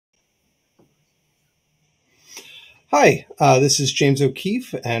Hi, this is James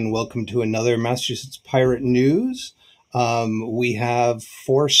O'Keefe, and welcome to another Massachusetts Pirate News. We have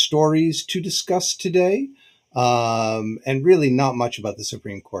four stories to discuss today, and really not much about the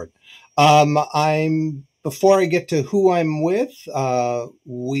Supreme Court. Before I get to who I'm with,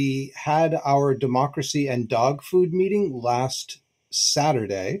 we had our democracy and dog food meeting last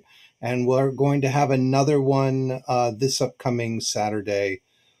Saturday, and we're going to have another one this upcoming Saturday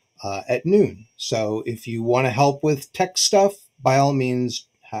at noon. So if you want to help with tech stuff, by all means,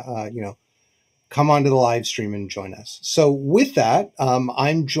 come onto the live stream and join us. So with that,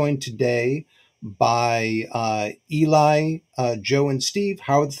 I'm joined today by Eli, Joe, and Steve.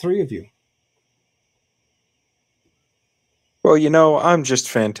 How are the three of you? Well, I'm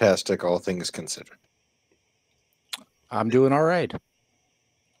just fantastic, all things considered. I'm doing all right.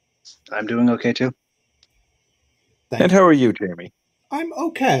 I'm doing okay too. And how are you, Jamie? I'm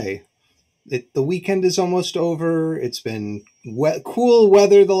okay. The weekend is almost over. It's been cool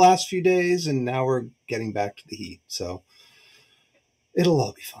weather the last few days, and now we're getting back to the heat. So it'll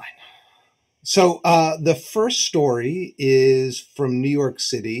all be fine. So the first story is from New York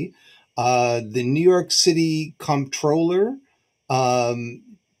City. The New York City Comptroller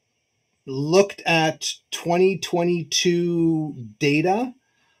looked at 2022 data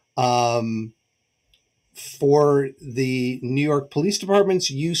for the New York Police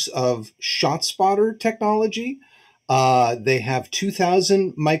Department's use of ShotSpotter technology. They have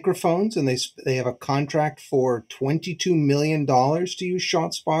 2,000 microphones, and they have a contract for $22 million to use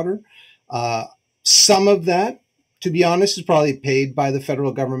ShotSpotter. Some of that, to be honest, is probably paid by the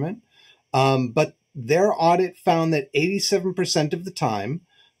federal government. But their audit found that 87% of the time,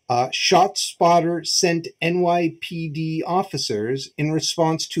 ShotSpotter sent NYPD officers in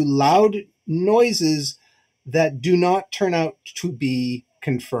response to loud noises that do not turn out to be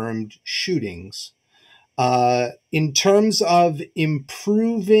confirmed shootings. In terms of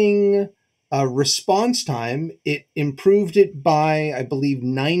improving response time, it improved it by, I believe,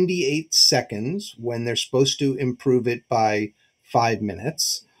 98 seconds when they're supposed to improve it by 5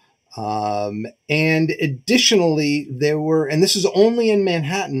 minutes. And additionally, and this is only in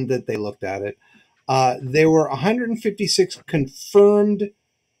Manhattan that they looked at it, there were 156 confirmed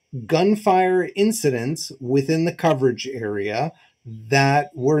gunfire incidents within the coverage area that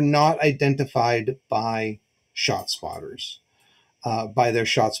were not identified by ShotSpotters, by their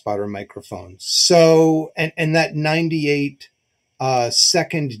ShotSpotter microphones. So, and that 98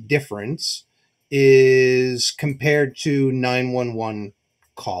 second difference is compared to 911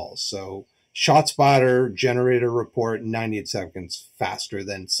 calls. So ShotSpotter generated a report in 98 seconds faster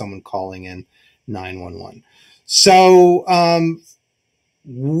than someone calling in 911. So,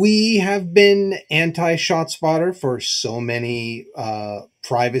 we have been anti-ShotSpotter for so many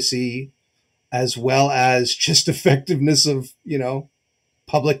privacy as well as just effectiveness of,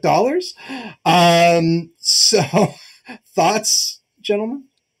 public dollars. So thoughts, gentlemen?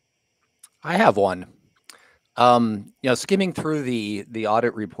 I have one. Skimming through the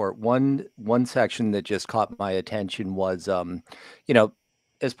audit report, one section that just caught my attention was,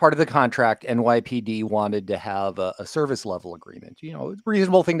 as part of the contract, NYPD wanted to have a service level agreement. It's a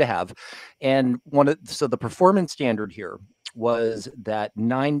reasonable thing to have. And so the performance standard here was that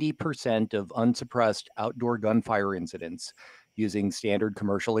 90% of unsuppressed outdoor gunfire incidents using standard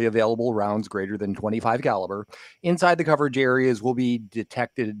commercially available rounds greater than 25 caliber inside the coverage areas will be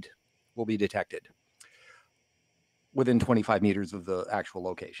detected within 25 meters of the actual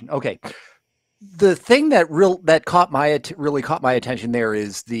location. Okay. The thing that really caught my attention there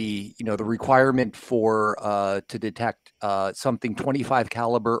is the requirement for to detect something 25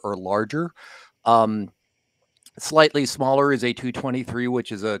 caliber or larger. Slightly smaller is a 223,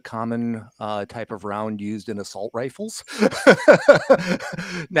 which is a common type of round used in assault rifles.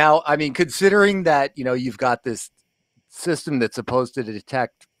 Now, I mean, considering that you've got this system that's supposed to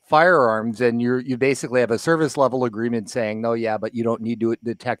detect firearms, and you basically have a service level agreement saying, no, yeah, but you don't need to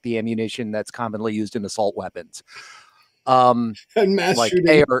detect the ammunition that's commonly used in assault weapons, And mass like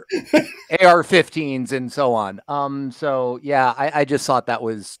shooting. AR-15s and so on. So yeah, I just thought that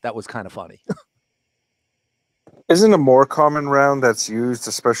was kind of funny. Isn't a more common round that's used,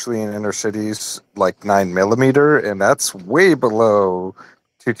 especially in inner cities, like 9mm, and that's way below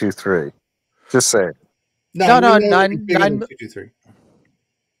 223. Just saying. No, 9mm is bigger than 9. 223.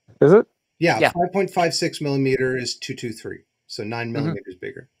 Is it? Yeah, Yeah. 5.56 millimeter is 223. So 9mm is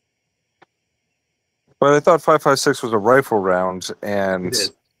bigger. But I thought 5.56 was a rifle round, and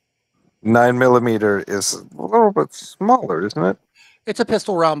 9mm is a little bit smaller, isn't it? It's a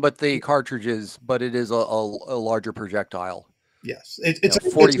pistol round, but it is a larger projectile. Yes, it's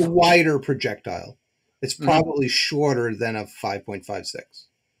a wider projectile. It's probably shorter than a 5.56.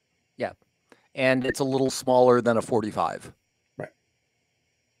 Yeah. And it's a little smaller than a 45. Right.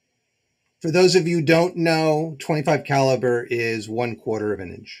 For those of you who don't know, 25 caliber is 1/4 of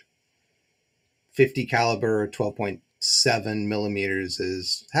an inch. 50 caliber, 12.7 millimeters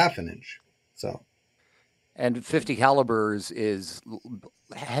is half an inch. So. And 50 calibers is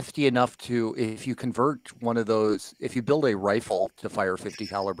hefty enough to, if you convert one of those, if you build a rifle to fire 50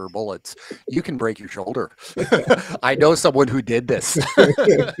 caliber bullets, you can break your shoulder. I know someone who did this.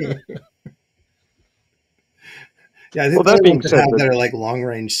 Yeah, I think that being said, that are like long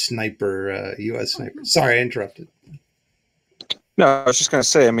range sniper, U.S. sniper. Sorry, I interrupted. No, I was just going to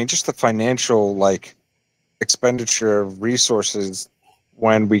say, I mean, just the financial like expenditure of resources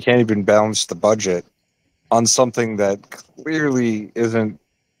when we can't even balance the budget on something that clearly isn't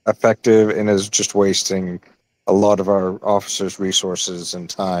effective and is just wasting a lot of our officers' resources and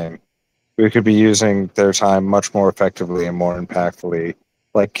time. We could be using their time much more effectively and more impactfully,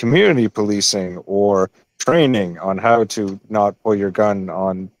 like community policing or training on how to not pull your gun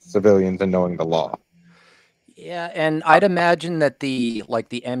on civilians and knowing the law. Yeah, and I'd imagine that the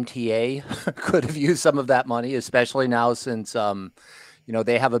MTA could have used some of that money, especially now since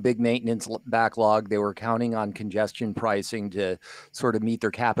they have a big maintenance backlog. They were counting on congestion pricing to sort of meet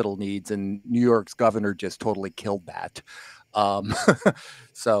their capital needs, and New York's governor just totally killed that.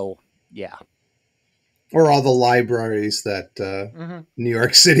 So, yeah. Or all the libraries that New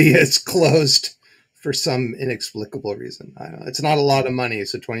York City has closed for some inexplicable reason. I don't know. It's not a lot of money,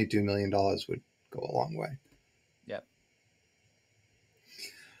 so $22 million would go a long way. Yep.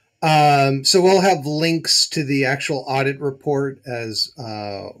 So we'll have links to the actual audit report as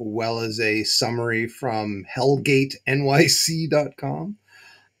well as a summary from hellgatenyc.com.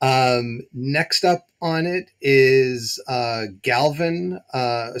 Next up on it is Galvin.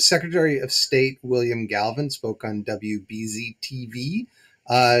 Secretary of State William Galvin spoke on WBZ TV.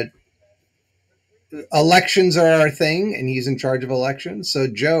 Elections are our thing, and he's in charge of elections. So,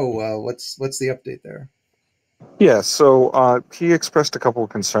 Joe, what's the update there? Yeah, so he expressed a couple of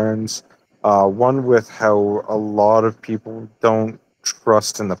concerns. One with how a lot of people don't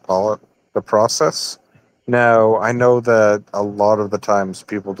trust in the process. Now, I know that a lot of the times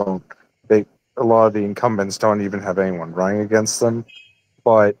people don't. A lot of the incumbents don't even have anyone running against them,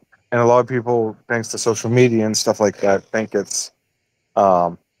 and a lot of people, thanks to social media and stuff like that, think it's.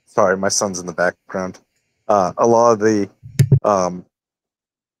 Sorry, my son's in the background. A lot of the.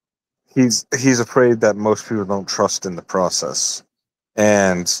 He's afraid that most people don't trust in the process.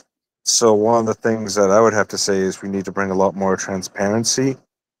 And so one of the things that I would have to say is we need to bring a lot more transparency.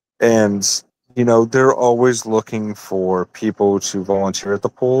 And, they're always looking for people to volunteer at the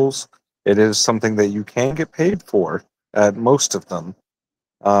polls. It is something that you can get paid for at most of them.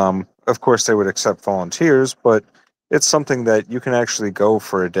 Of course, they would accept volunteers, but it's something that you can actually go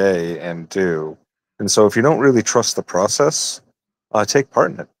for a day and do. And so if you don't really trust the process, take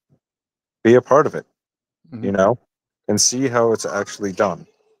part in it. Be a part of it, and see how it's actually done.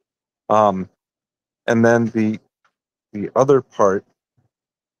 And then the other part,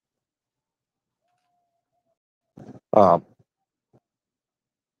 oh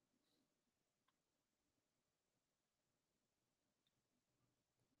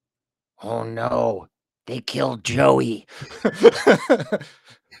no, they killed Joey. I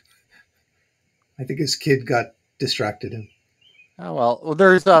think his kid got distracted him. Oh, well,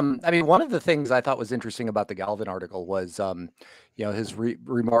 there's, one of the things I thought was interesting about the Galvin article was, his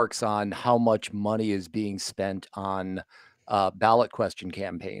remarks on how much money is being spent on ballot question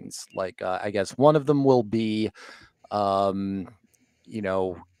campaigns. Like, I guess one of them will be,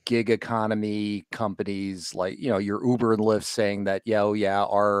 gig economy companies like, your Uber and Lyft saying that,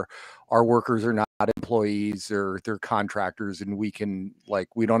 our workers are not employees, or they're contractors, and we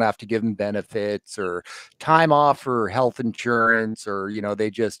don't have to give them benefits or time off or health insurance, or they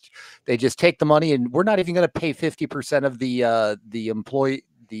just take the money, and we're not even going to pay 50% of the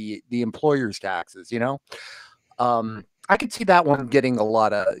employer's taxes. I could see that one getting a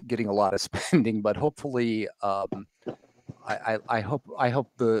lot of spending, but hopefully I hope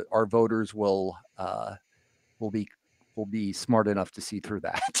our voters will be smart enough to see through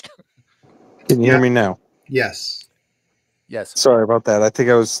that. Can you hear me now? Yes. Yes. Sorry about that. I think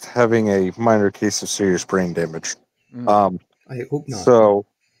I was having a minor case of serious brain damage. I hope not. So,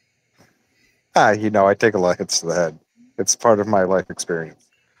 I take a lot of hits to the head. It's part of my life experience.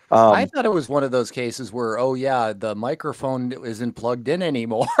 I thought it was one of those cases where, the microphone isn't plugged in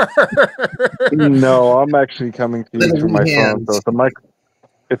anymore. No, I'm actually coming to you through my phone. So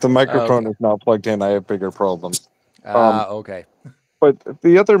if the microphone is not plugged in, I have bigger problems. Okay. But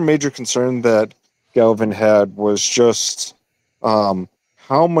the other major concern that Galvin had was just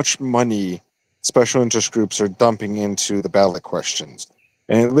how much money special interest groups are dumping into the ballot questions.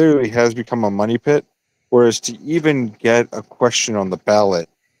 And it literally has become a money pit. Whereas to even get a question on the ballot,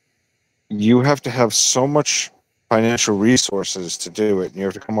 you have to have so much financial resources to do it. And you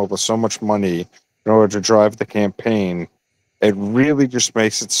have to come up with so much money in order to drive the campaign. It really just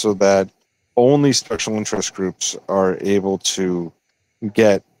makes it so that only special interest groups are able to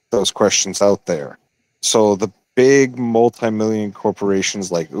get those questions out there. So the big multi-million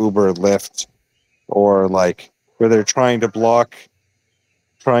corporations like Uber, Lyft, or like where they're trying to block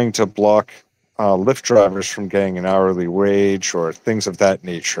Lyft drivers from getting an hourly wage or things of that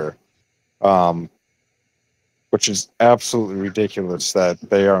nature, which is absolutely ridiculous that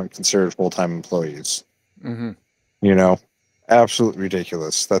they aren't considered full-time employees. Mm-hmm. You know, absolutely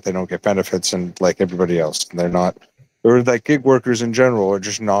ridiculous that they don't get benefits and like everybody else. And they're not, or that gig workers in general are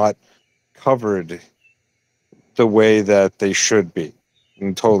just not covered the way that they should be,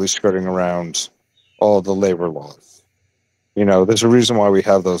 and totally skirting around all the labor laws. You know, there's a reason why we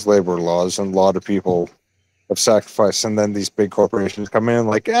have those labor laws, and a lot of people have sacrificed, and then these big corporations come in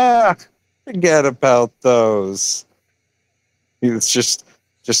like, forget about those. It's just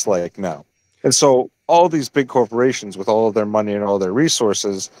like, no. And so all these big corporations with all of their money and all their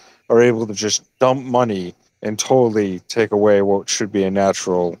resources are able to just dump money and totally take away what should be a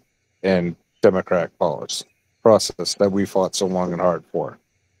natural and democratic process that we fought so long and hard for.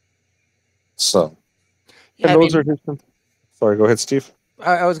 So, Yeah, and those are his. Sorry, go ahead, Steve.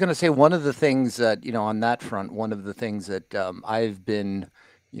 I was going to say one of the things that, on that front, one of the things that I've been,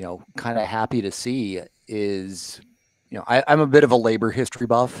 kind of happy to see is, I'm a bit of a labor history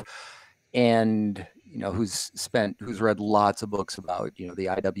buff, and who's read lots of books about, the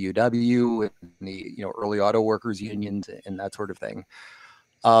IWW and the, early auto workers unions and that sort of thing.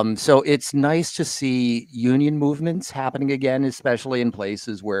 So it's nice to see union movements happening again, especially in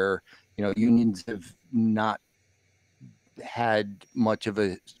places where, unions have not had much of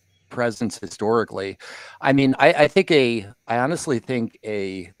a presence historically. I mean, I honestly think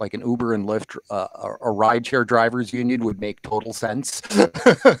like an Uber and Lyft, a rideshare drivers union would make total sense.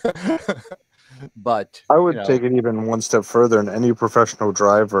 But I would take it even one step further, in any professional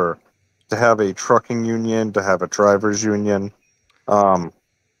driver to have a trucking union, to have a drivers union,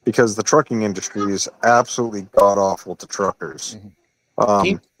 because the trucking industry is absolutely god awful to truckers.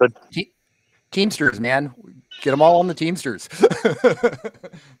 But Teamsters, man, get them all on the Teamsters.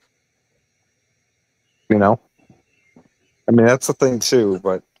 I mean, that's the thing too.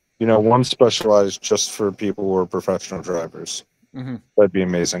 But one specialized just for people who are professional drivers. Mm-hmm. That'd be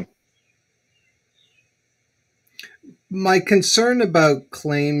amazing. My concern about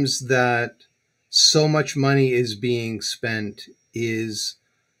claims that so much money is being spent is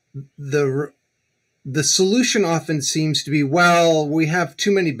the solution often seems to be, well, we have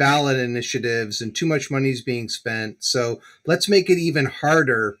too many ballot initiatives and too much money is being spent, so let's make it even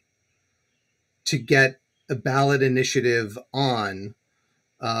harder to get a ballot initiative on.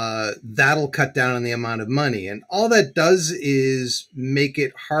 That'll cut down on the amount of money. And all that does is make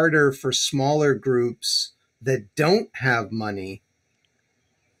it harder for smaller groups that don't have money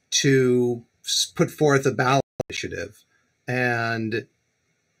to put forth a ballot initiative. And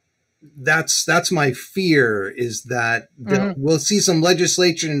that's my fear, is that we'll see some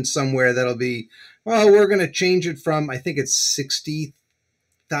legislation somewhere that'll be, well, we're going to change it from, I think it's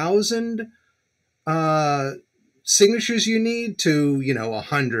 60,000 signatures you need to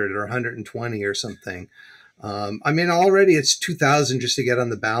 100 or 120 or something. I mean, already it's 2,000 just to get on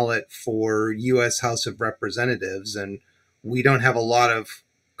the ballot for U.S. House of Representatives, and we don't have a lot of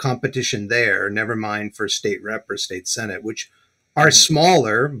competition there, never mind for state rep or state senate, which are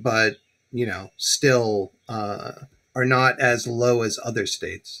smaller, but still are not as low as other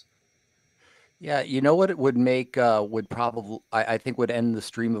states. Yeah, you know what it would make would probably, I think, would end the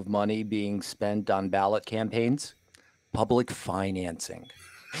stream of money being spent on ballot campaigns? Public financing.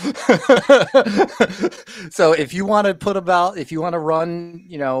 So if you want to if you want to run,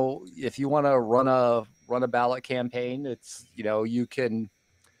 if you want to run a ballot campaign, it's, you can,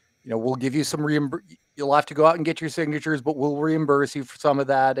 we'll give you some you'll have to go out and get your signatures, but we'll reimburse you for some of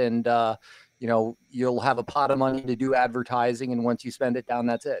that. And, you'll have a pot of money to do advertising. And once you spend it down,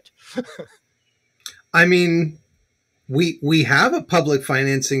 that's it. I mean, we have a public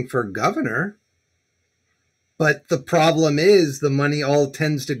financing for governor, but the problem is the money all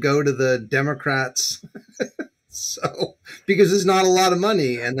tends to go to the Democrats. So, because there's not a lot of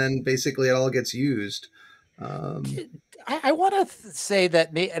money, and then basically it all gets used. I want to say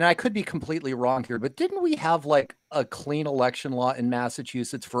that, and I could be completely wrong here, but didn't we have like a clean election law in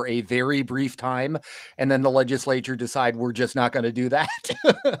Massachusetts for a very brief time, and then the legislature decide we're just not going to do that?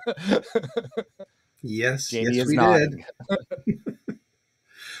 Yes, Jamie yes, is we nodding. did.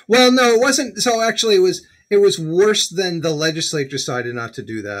 Well, no, it wasn't. So actually, it was worse than the legislature decided not to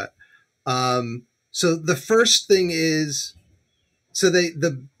do that. So the first thing is, so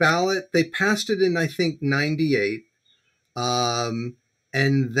the ballot, they passed it in, I think, 98. And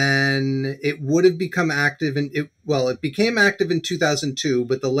then it would have become active it became active in 2002,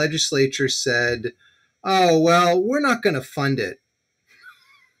 but the legislature said, oh, well, we're not going to fund it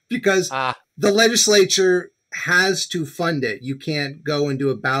because the legislature has to fund it. You can't go and do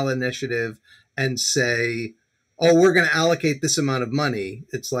a ballot initiative and say, oh, we're going to allocate this amount of money.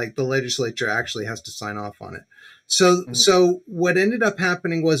 It's like the legislature actually has to sign off on it. So what ended up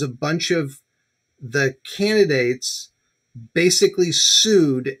happening was a bunch of the candidates basically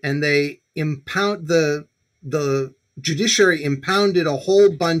sued, and they the judiciary impounded a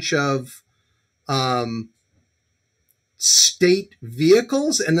whole bunch of state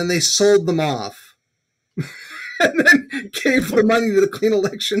vehicles, and then they sold them off and then gave the money to the clean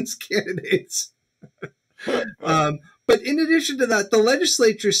elections candidates. But in addition to that, the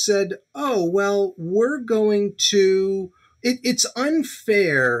legislature said, oh, well, we're going to, it's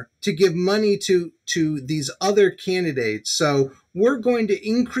unfair to give money to these other candidates. So we're going to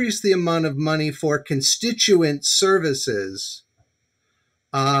increase the amount of money for constituent services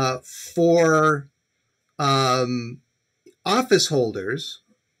for office holders.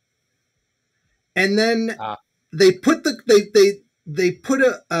 And then they put they put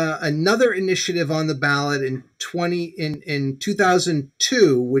another initiative on the ballot in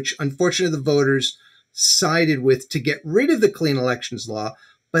 2002, which unfortunately the voters sided with to get rid of the clean elections law,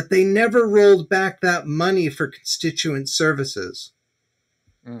 but they never rolled back that money for constituent services.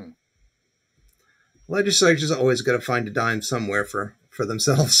 Legislature's always got to find a dime somewhere for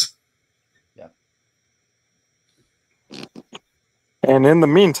themselves. Yeah. And in the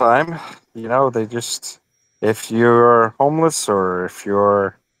meantime, they just, if you're homeless or if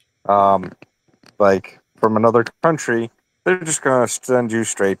you're like from another country, they're just going to send you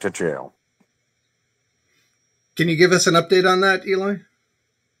straight to jail. Can you give us an update on that, Eli?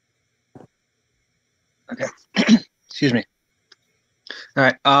 Okay. Excuse me. All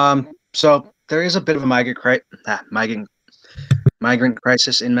right. So there is a bit of a migrant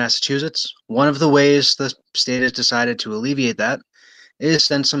crisis in Massachusetts. One of the ways the state has decided to alleviate that is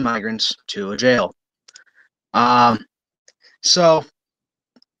send some migrants to a jail. So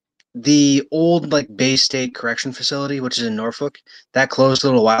the old Bay State Correction Facility, which is in Norfolk, that closed a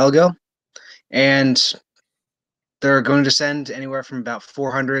little while ago, and they're going to send anywhere from about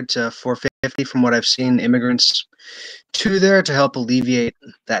 400 to 450, from what I've seen, immigrants to there to help alleviate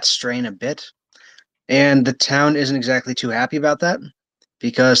that strain a bit. And the town isn't exactly too happy about that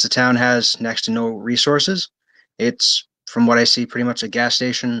because the town has next to no resources. It's, from what I see, pretty much a gas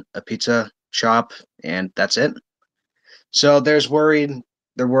station, a pizza shop, and that's it. So they're worried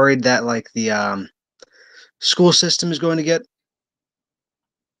that the school system is going to get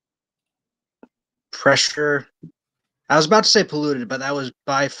pressure. I was about to say polluted, but that was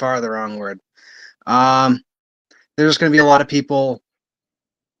by far the wrong word. There's going to be a lot of people,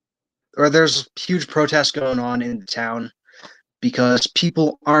 or there's huge protests going on in the town because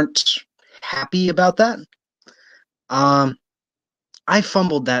people aren't happy about that. I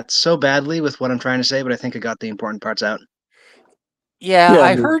fumbled that so badly with what I'm trying to say, but I think I got the important parts out. Yeah,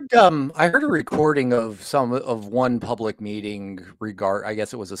 I heard a recording of one public meeting I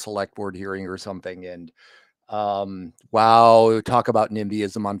guess it was a select board hearing or something, and wow, talk about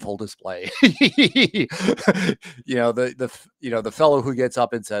NIMBYism on full display. The fellow who gets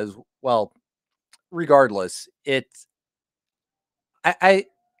up and says, well, regardless, I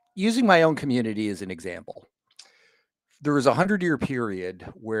using my own community as an example. There was a 100-year period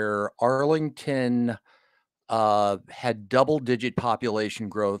where Arlington had double-digit population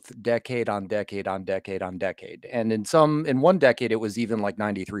growth, decade on decade on decade on decade, and in one decade it was even like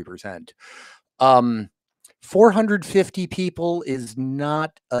 93%. 450 people is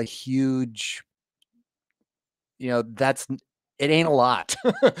not a huge, it ain't a lot.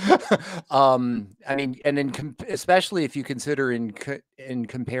 I mean, and especially if you consider in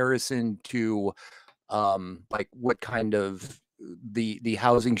comparison to what kind of the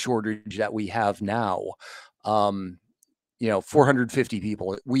housing shortage that we have now, 450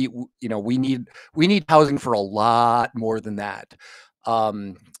 people, we need housing for a lot more than that.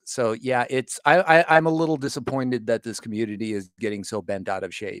 So yeah, I'm a little disappointed that this community is getting so bent out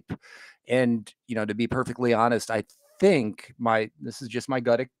of shape. And, to be perfectly honest, I think this is just my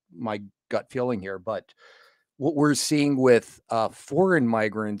gut feeling here, but what we're seeing with foreign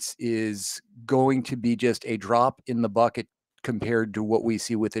migrants is going to be just a drop in the bucket compared to what we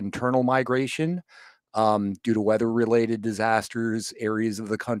see with internal migration, due to weather-related disasters, areas of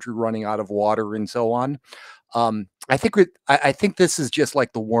the country running out of water, and so on. I think this is just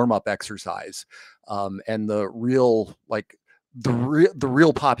like the warm-up exercise, and the real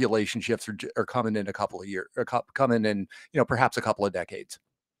population shifts are coming in a couple of years, or coming in, perhaps a couple of decades.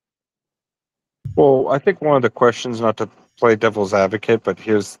 Well, I think one of the questions, not to play devil's advocate, but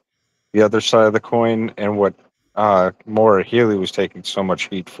here's the other side of the coin, and what Maura Healey was taking so much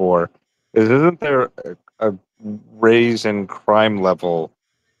heat for, isn't there a raise in crime level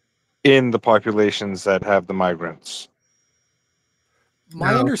in the populations that have the migrants?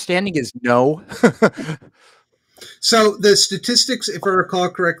 My understanding is no. So the statistics, if I recall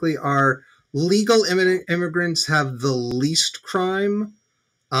correctly, are legal immigrants have the least crime.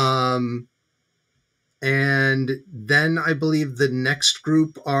 And then I believe the next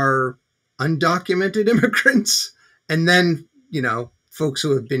group are undocumented immigrants. And then, folks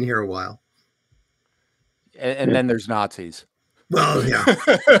who have been here a while. And then there's Nazis. Well, yeah.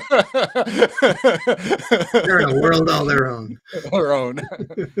 They're in a world all their own.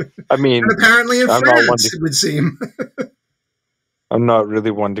 I mean, and apparently in France, it would seem. I'm not really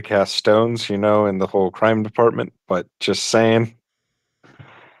one to cast stones, in the whole crime department, but just saying.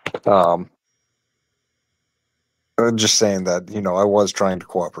 I'm just saying that, I was trying to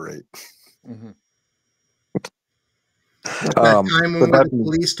cooperate. Mm-hmm. That time when the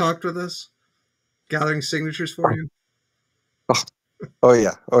police talked with us, gathering signatures for you. Oh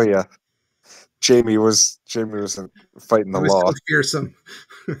yeah. Jamie was fighting the law. So fearsome.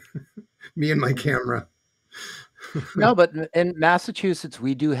 Me and my camera. No, but in Massachusetts,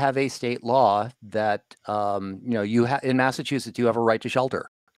 we do have a state law that in Massachusetts you have a right to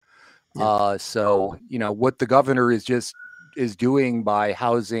shelter. Yeah. So what the governor is doing by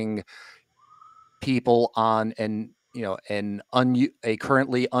housing people on a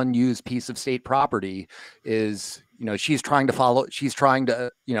currently unused piece of state property is, she's trying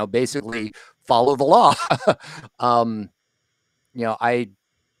to basically follow the law. I'm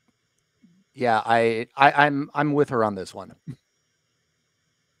with her on this one.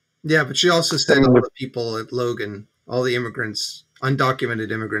 Yeah, but she also said all the people at Logan, all the immigrants,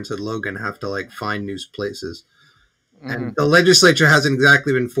 undocumented immigrants at Logan, have to find new places. Mm-hmm. And the legislature hasn't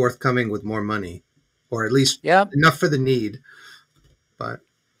exactly been forthcoming with more money, or at least enough for the need. But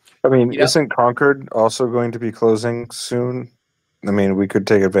I mean, isn't Concord also going to be closing soon? I mean, we could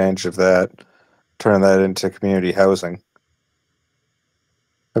take advantage of that, turn that into community housing.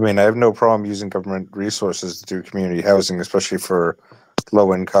 I mean, I have no problem using government resources to do community housing, especially for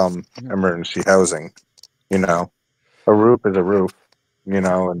low-income emergency housing. A roof is a roof,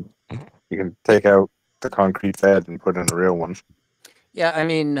 and you can take out the concrete bed and put in a real one. Yeah, I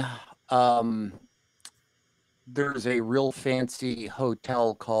mean, there's a real fancy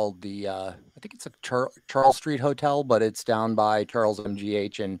hotel called I think it's a Charles Street Hotel, but it's down by Charles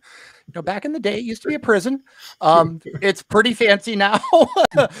MGH. And, back in the day, it used to be a prison. It's pretty fancy now.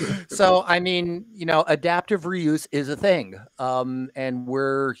 So, I mean, adaptive reuse is a thing. And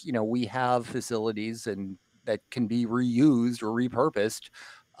we have facilities and that can be reused or repurposed.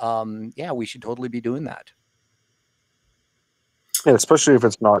 We should totally be doing that. Yeah, especially if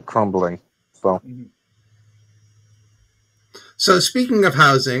it's not crumbling. So speaking of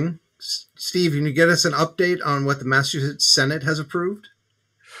housing, Steve, can you get us an update on what the Massachusetts Senate has approved?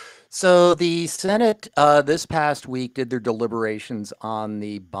 So the Senate this past week did their deliberations on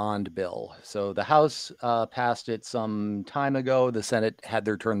the bond bill. So the House passed it some time ago. The Senate had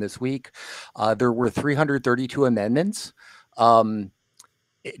their turn this week. There were 332 amendments,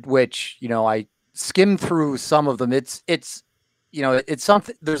 which, I skimmed through some of them. It's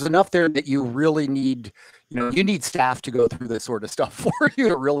something, there's enough there that you really need, you need staff to go through this sort of stuff for you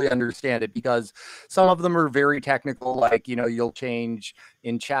to really understand it, because some of them are very technical, like, you'll change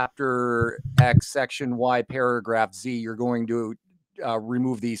in chapter X, section Y, paragraph Z, you're going to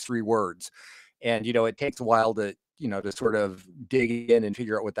remove these 3 words. And, it takes a while to, to sort of dig in and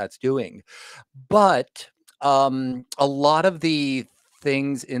figure out what that's doing. But a lot of the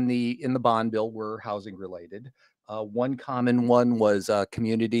things in the bond bill were housing related. One common one was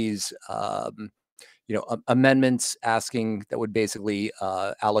communities, amendments asking that would basically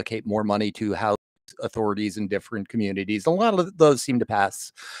allocate more money to house authorities in different communities. A lot of those seem to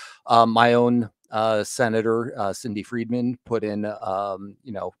pass. My own senator, Cindy Friedman, put in,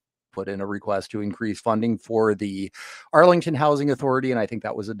 put in a request to increase funding for the Arlington Housing Authority, and I think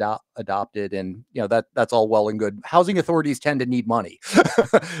that was adopted. And that's all well and good. Housing authorities tend to need money.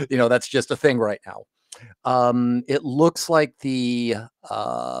 That's just a thing right now. It looks like the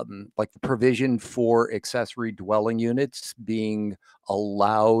provision for accessory dwelling units being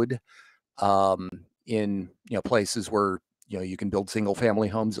allowed in places where you can build single family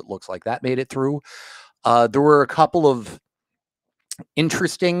homes. It looks like that made it through. There were a couple of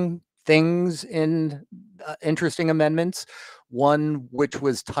interesting things in interesting amendments. One which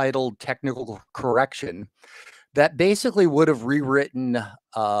was titled technical correction, that basically would have rewritten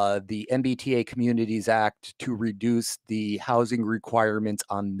the MBTA Communities Act to reduce the housing requirements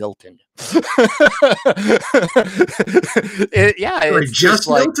on Milton. It's just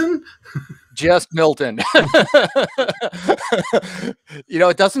Milton? Just Milton.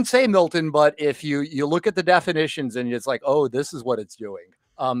 It doesn't say Milton, but if you look at the definitions and it's like, oh, this is what it's doing.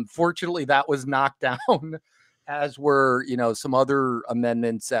 Fortunately, that was knocked down, as were some other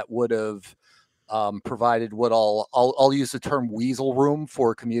amendments that would have provided what I'll use the term weasel room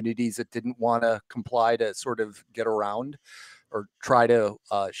for communities that didn't want to comply, to sort of get around or try to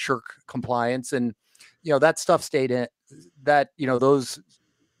shirk compliance. And that stuff stayed in. That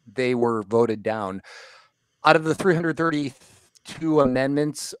they were voted down. Out of the 332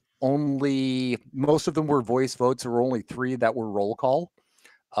 amendments, most of them were voice votes. There were only 3 that were roll call.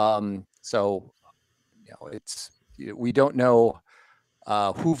 So we don't know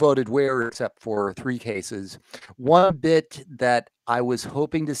who voted where, except for 3 cases. One bit that I was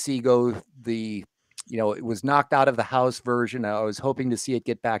hoping to see go it was knocked out of the House version. I was hoping to see it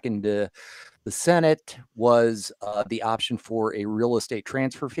get back into the Senate, was the option for a real estate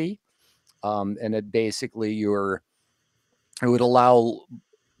transfer fee. And it basically it would allow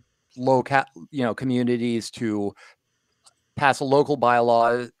communities to pass a local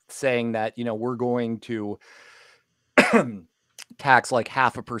bylaw saying that, we're going to tax like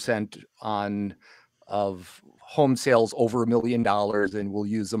 0.5% of home sales over $1 million, and we'll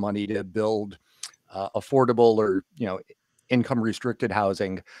use the money to build affordable or income restricted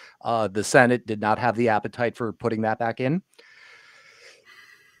housing. The Senate did not have the appetite for putting that back in.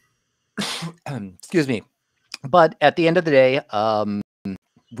 Excuse me. But at the end of the day,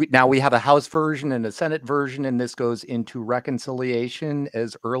 now we have a House version and a Senate version, and this goes into reconciliation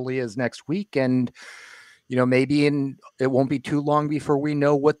as early as next week. And maybe it won't be too long before we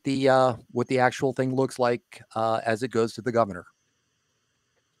know what the actual thing looks like as it goes to the governor.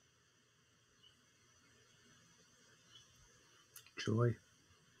 Joy.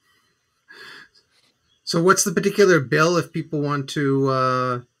 So what's the particular bill if people want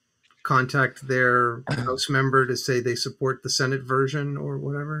to contact their House member to say they support the Senate version or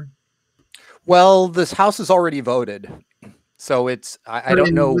whatever? Well, this House has already voted. So it's, I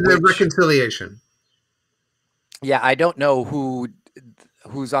don't know. The reconciliation. Yeah, I don't know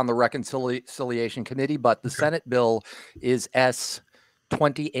who's on the reconciliation committee, but the Senate bill is S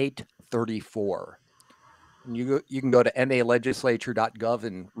 2834. And you can go to malegislature.gov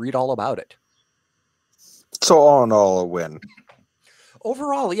and read all about it. So all in all, a win.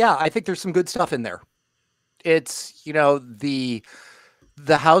 Overall, yeah, I think there's some good stuff in there. It's, the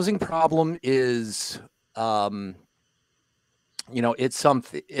housing problem is, it's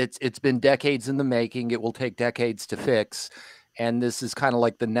something, it's been decades in the making. It will take decades to fix. And this is kind of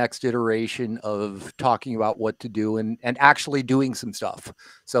like the next iteration of talking about what to do and actually doing some stuff.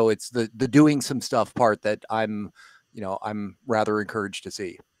 So it's the doing some stuff part that I'm rather encouraged to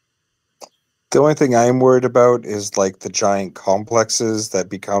see. The only thing I'm worried about is like the giant complexes that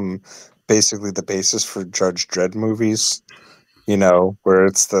become basically the basis for Judge Dredd movies, where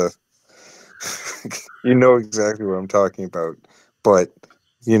it's exactly what I'm talking about. But,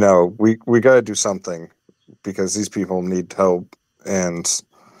 we got to do something because these people need help and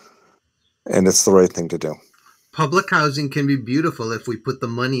it's the right thing to do. Public housing can be beautiful if we put the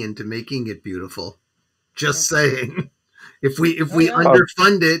money into making it beautiful. Just saying. If we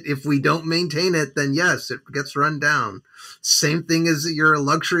underfund it, if we don't maintain it, then yes, it gets run down. Same thing as your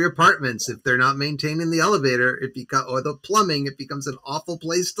luxury apartments. If they're not maintaining the elevator, or the plumbing, it becomes an awful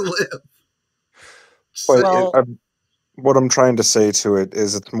place to live. But what I'm trying to say to it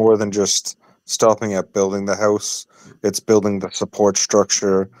is it's more than just stopping at building the house. It's building the support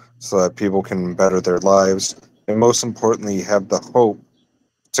structure so that people can better their lives. And most importantly, have the hope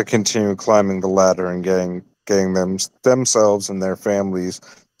to continue climbing the ladder and getting themselves and their families.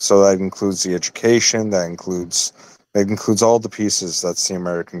 So that includes the education, that includes all the pieces. That's the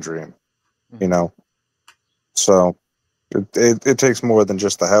American dream, So it takes more than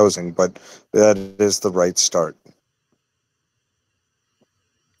just the housing, but that is the right start.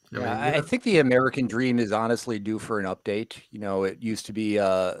 Yeah, mean, I think the American dream is honestly due for an update. You know, it used to be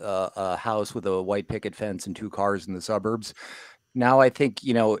a house with a white picket fence and 2 cars in the suburbs. Now I think,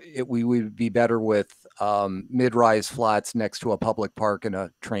 you know, we would be better with mid-rise flats next to a public park and a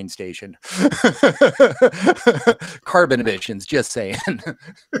train station. Carbon emissions, just saying.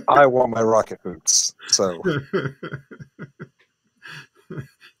 I want my rocket boots. So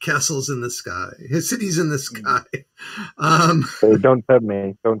castles in the sky, cities in the sky. hey, don't tempt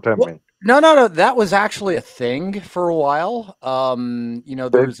me. Don't tempt me. No. That was actually a thing for a while. You know,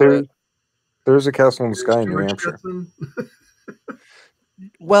 There's a castle in the sky in New George Hampshire.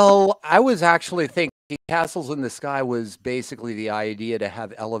 Well, I was actually thinking castles in the sky was basically the idea to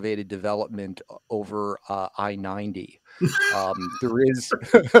have elevated development over I-90. There is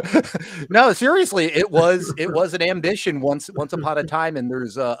no, seriously, it was an ambition once upon a time, and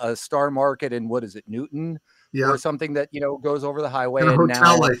there's a Star Market in, what is it, Newton, Yeah, or something that, you know, goes over the highway, and a and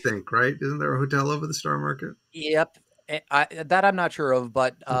hotel, now, I think, right? Isn't there a hotel over the Star Market? yep, that I'm not sure of,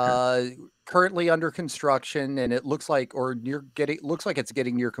 but Okay. currently under construction, and it looks like, or near getting, looks like it's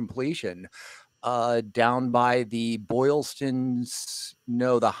getting near completion. Down by the Boylston's,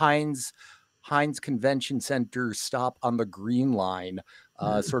 no, the Heinz Convention Center stop on the Green Line,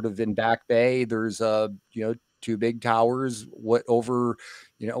 sort of in Back Bay. There's you know, 2 big towers, what over,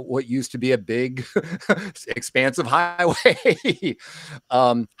 you know, what used to be a big expansive highway.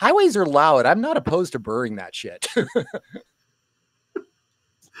 Highways are loud. I'm not opposed to burring that shit.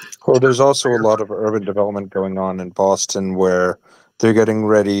 Well, there's also a lot of urban development going on in Boston where they're getting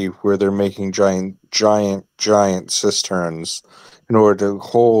ready, where they're making giant cisterns in order to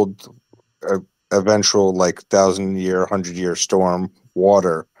hold a eventual like 1,000-year, 100-year storm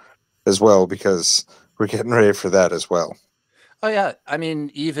water as well, because we're getting ready for that as well. Oh yeah, I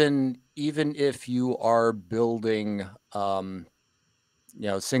mean, even if you are building, you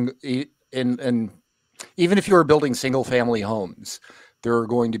know, even if you are building single family homes, there are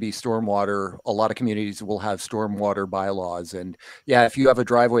going to be stormwater. A lot of communities will have stormwater bylaws, and yeah, if you have a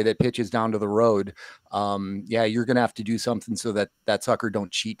driveway that pitches down to the road, yeah, you're going to have to do something so that that sucker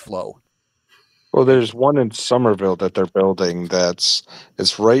don't cheat flow. Well, there's one in Somerville that they're building it's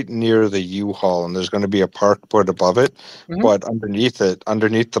right near the U-Haul, and there's going to be a park put above it. Mhm. But underneath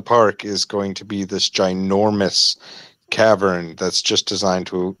the park is going to be this ginormous cavern that's just designed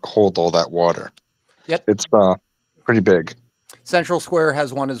to hold all that water. Yep. It's pretty big. Central Square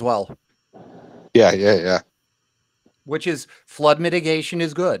has one as well. Yeah. Which is, flood mitigation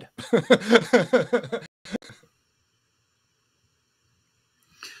is good.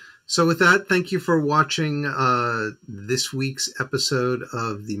 So with that, thank you for watching this week's episode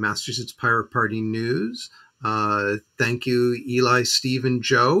of the Massachusetts Pirate Party News. Thank you, Eli, Steve, and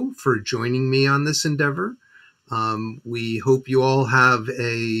Joe, for joining me on this endeavor. We hope you all have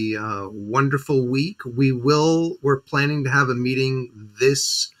a wonderful week. We're planning to have a meeting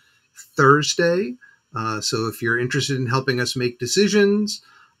this Thursday. So if you're interested in helping us make decisions,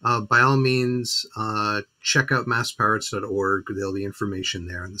 by all means, check out masspirates.org. There'll be information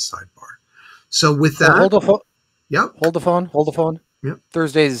there in the sidebar. So with that, hold the phone. Yep. Hold the phone. Yep.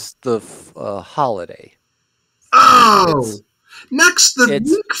 Thursday's the holiday. Oh, the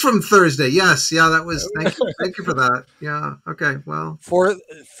week from Thursday. Yes. Yeah, that was, thank you for that. Yeah. Okay. Well,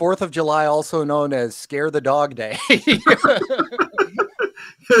 4th of July, also known as Scare the Dog Day.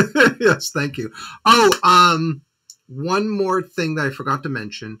 yes. Thank you. Oh, one more thing that I forgot to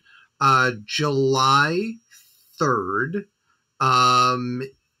mention, July 3rd,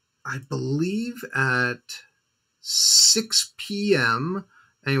 I believe at 6 p.m.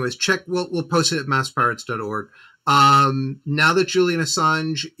 Anyways, we'll post it at masspirates.org. Now that Julian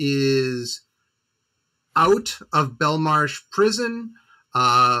Assange is out of Belmarsh prison,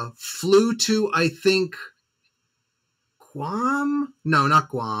 flew to, I think, Guam? No, not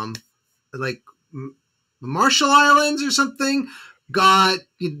Guam. Like the Marshall Islands or something.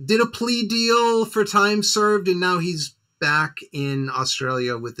 Did a plea deal for time served, and now he's back in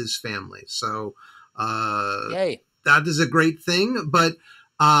Australia with his family. So Yay. That is a great thing. But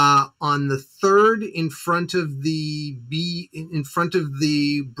on the 3rd, in front of the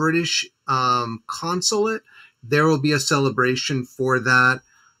British consulate, there will be a celebration for that.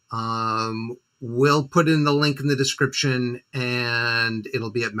 We'll put in the link in the description, and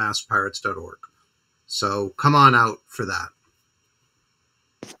it'll be at masspirates.org. So come on out for that.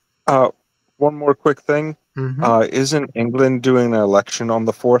 One more quick thing. Mm-hmm. Isn't England doing an election on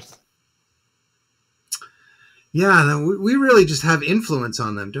the 4th? Yeah, we really just have influence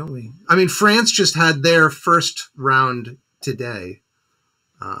on them, don't we? I mean, France just had their first round today.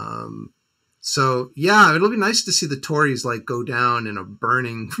 So yeah, it'll be nice to see the Tories like go down in a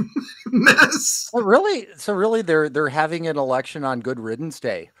burning mess. Oh, really? So really, they're having an election on Good Riddance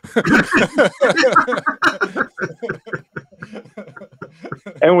Day.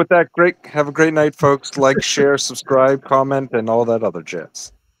 And with that, have a great night, folks. Like, share, subscribe, comment, and all that other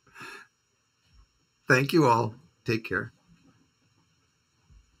jazz. Thank you all. Take care.